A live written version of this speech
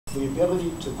the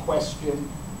ability to question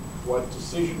what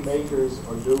decision makers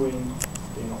are doing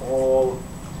in all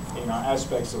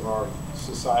aspects of our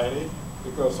society,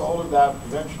 because all of that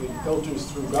eventually filters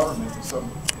through government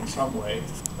in some way.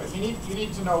 But you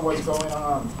need to know what's going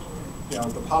on,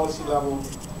 at the policy level.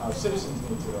 Our citizens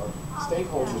need to know,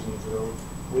 stakeholders need to know,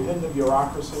 within the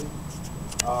bureaucracy,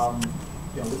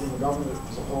 within the government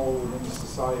as a whole, within the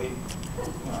society,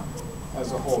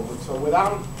 as a whole. So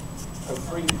without a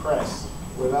free press,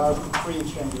 without free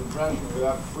exchange of information,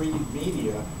 without free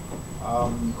media,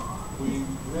 we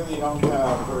really don't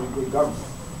have very good government.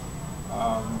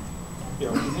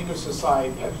 If you think of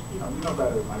society, you know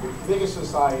better than I do. If you think of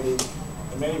society,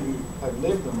 and many of you have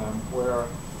lived in them, where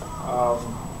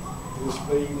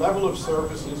the level of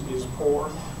services is poor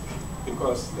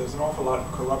because there's an awful lot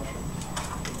of corruption.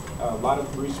 A lot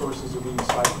of resources are being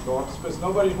siphoned off because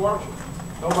nobody's watching.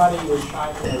 Nobody is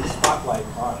shining a spotlight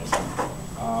on it,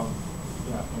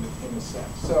 in a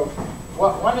sense. So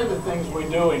one of the things we're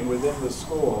doing within the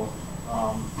school,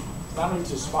 not only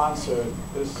to sponsor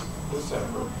this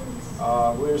effort,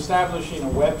 we're establishing a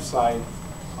website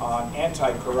on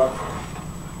anti-corruption.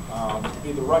 To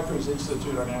be the Rutgers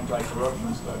Institute on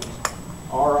Anti-Corruption Studies,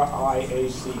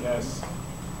 RIACS,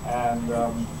 and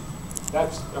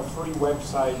that's a free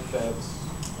website that's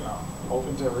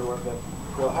open to everyone. That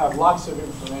will have lots of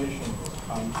information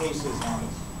on cases on it.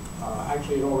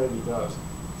 Actually, it already does.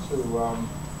 To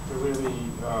really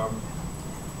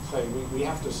say we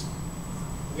have to.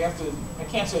 I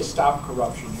can't say stop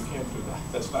corruption. You can't do that.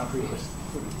 That's not realistic.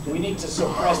 We need to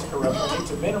suppress corruption. We need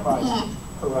to minimize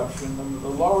corruption. The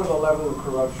lower the level of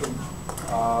corruption,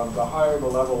 the higher the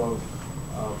level of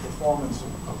performance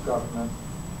of government.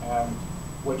 And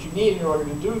what you need in order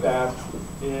to do that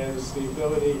is the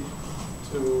ability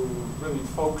to really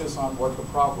focus on what the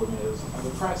problem is. And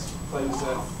the press plays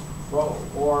that role,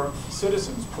 or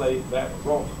citizens play that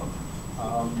role.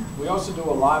 We also do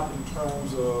a lot in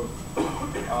terms of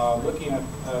looking at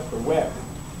the web.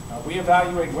 We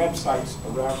evaluate websites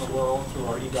around the world through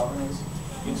our e-governance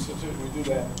institute. We do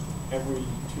that every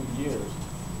 2 years.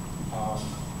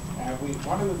 And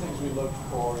one of the things we look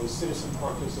for is citizen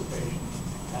participation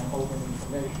and open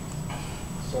information.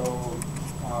 So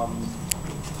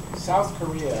South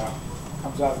Korea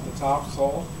comes out at the top,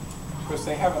 Seoul, because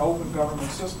they have an open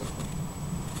government system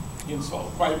in Seoul,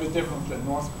 quite a bit different than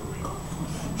North Korea.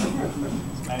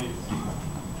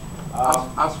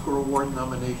 Oscar Award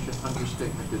nomination,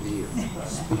 understatement of the year.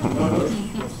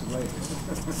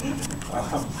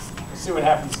 We'll see what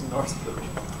happens in North Korea.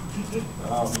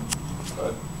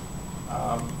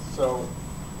 So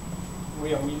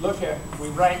we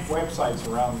rank websites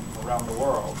around the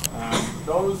world.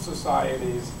 Those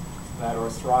societies that are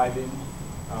thriving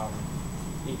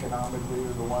economically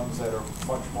are the ones that are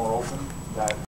much more open, that